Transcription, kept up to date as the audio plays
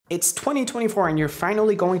It's 2024 and you're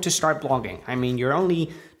finally going to start blogging. I mean, you're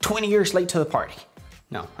only 20 years late to the party.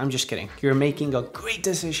 No, I'm just kidding. You're making a great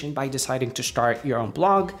decision by deciding to start your own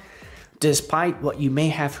blog. Despite what you may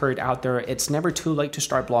have heard out there, it's never too late to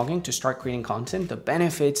start blogging, to start creating content. The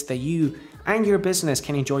benefits that you and your business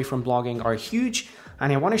can enjoy from blogging are huge,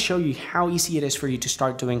 and I want to show you how easy it is for you to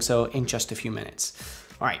start doing so in just a few minutes.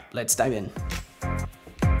 All right, let's dive in.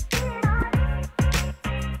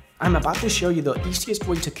 I'm about to show you the easiest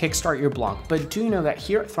way to kickstart your blog, but do know that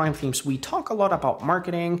here at Thrive Themes, we talk a lot about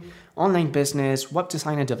marketing, online business, web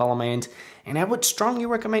design and development, and I would strongly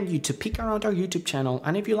recommend you to peek around our YouTube channel,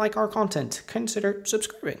 and if you like our content, consider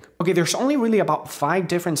subscribing. Okay, there's only really about 5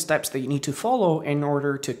 different steps that you need to follow in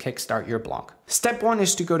order to kickstart your blog. Step 1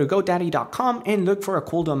 is to go to GoDaddy.com and look for a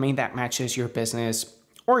cool domain that matches your business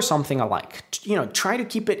or something alike. Try to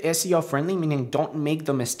keep it SEO friendly, meaning don't make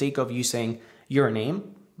the mistake of using your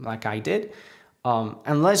name, like I did,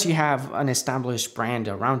 unless you have an established brand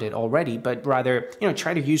around it already, but rather,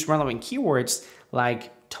 try to use relevant keywords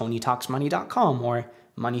like TonyTalksMoney.com or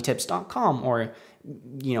MoneyTips.com or,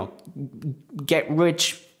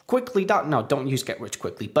 GetRichQuickly. No, don't use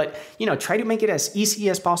GetRichQuickly, but, try to make it as easy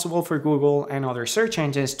as possible for Google and other search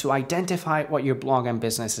engines to identify what your blog and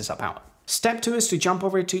business is about. Step 2 is to jump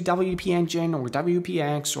over to WP Engine or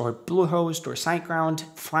WPX or Bluehost or SiteGround.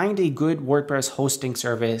 Find a good WordPress hosting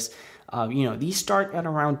service. These start at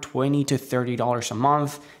around $20 to $30 a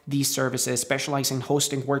month. These services specialize in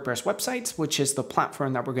hosting WordPress websites, which is the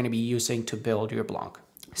platform that we're going to be using to build your blog.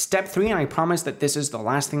 Step 3, and I promise that this is the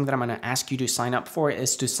last thing that I'm going to ask you to sign up for,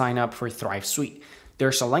 is to sign up for Thrive Suite.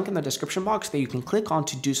 There's a link in the description box that you can click on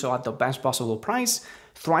to do so at the best possible price.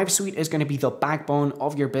 Thrive Suite is going to be the backbone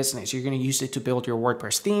of your business. You're going to use it to build your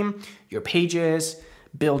WordPress theme, your pages,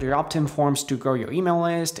 build your opt-in forms to grow your email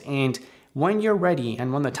list, and when you're ready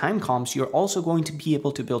and when the time comes, you're also going to be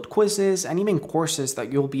able to build quizzes and even courses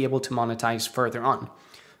that you'll be able to monetize further on,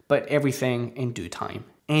 but everything in due time.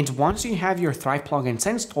 And once you have your Thrive plugins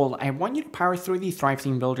installed, I want you to power through the Thrive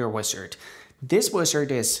Theme Builder wizard. This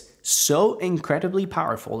wizard is so incredibly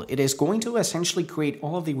powerful. It is going to essentially create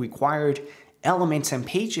all of the required elements and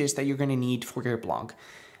pages that you're going to need for your blog.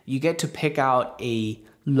 You get to pick out a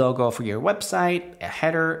logo for your website, a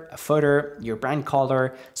header, a footer, your brand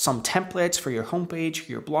color, some templates for your homepage,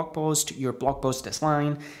 your blog post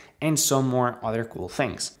design, and some more other cool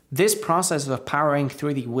things. This process of powering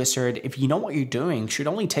through the wizard, if you know what you're doing, should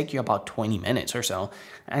only take you about 20 minutes or so.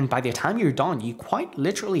 And by the time you're done, you quite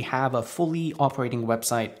literally have a fully operating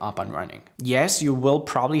website up and running. Yes, you will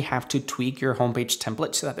probably have to tweak your homepage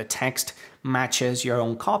template so that the text matches your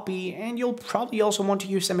own copy, and you'll probably also want to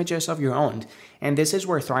use images of your own. And this is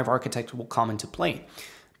where Thrive Architect will come into play.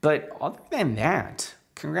 But other than that,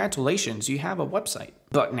 congratulations, you have a website.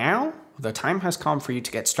 But now, the time has come for you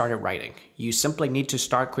to get started writing. You simply need to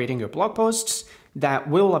start creating your blog posts that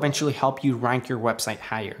will eventually help you rank your website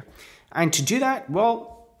higher. And to do that,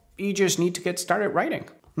 well, you just need to get started writing.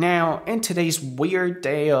 Now, in today's weird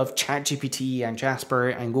day of ChatGPT and Jasper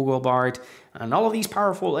and Google Bard and all of these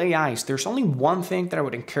powerful AIs, there's only one thing that I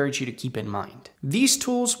would encourage you to keep in mind. These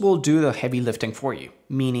tools will do the heavy lifting for you,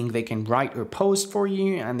 meaning they can write your post for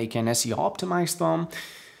you and they can SEO optimize them,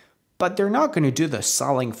 but they're not going to do the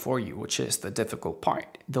selling for you, which is the difficult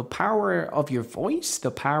part. The power of your voice, the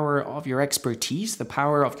power of your expertise, the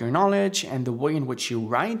power of your knowledge, and the way in which you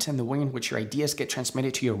write and the way in which your ideas get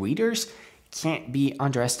transmitted to your readers can't be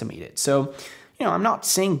underestimated. So, I'm not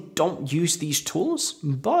saying don't use these tools,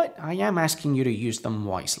 but I am asking you to use them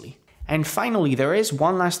wisely. And finally, there is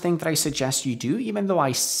one last thing that I suggest you do, even though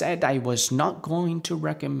I said I was not going to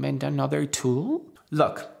recommend another tool.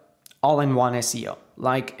 Look, all-in-one SEO.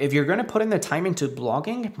 Like, if you're going to put in the time into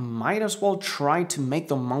blogging, might as well try to make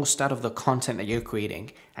the most out of the content that you're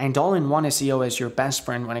creating. And all-in-one SEO is your best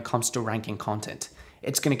friend when it comes to ranking content.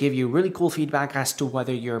 It's going to give you really cool feedback as to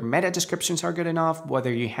whether your meta descriptions are good enough,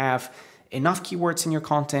 whether you have enough keywords in your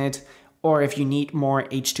content, or if you need more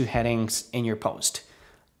H2 headings in your post.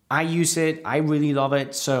 I use it, I really love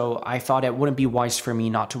it, so I thought it wouldn't be wise for me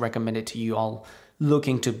not to recommend it to you all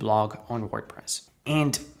looking to blog on WordPress.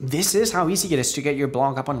 And this is how easy it is to get your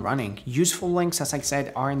blog up and running. Useful links, as I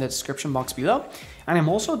said, are in the description box below. And I'm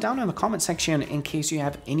also down in the comment section in case you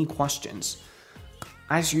have any questions.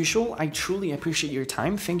 As usual, I truly appreciate your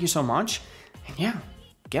time. Thank you so much. And yeah,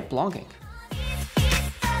 get blogging.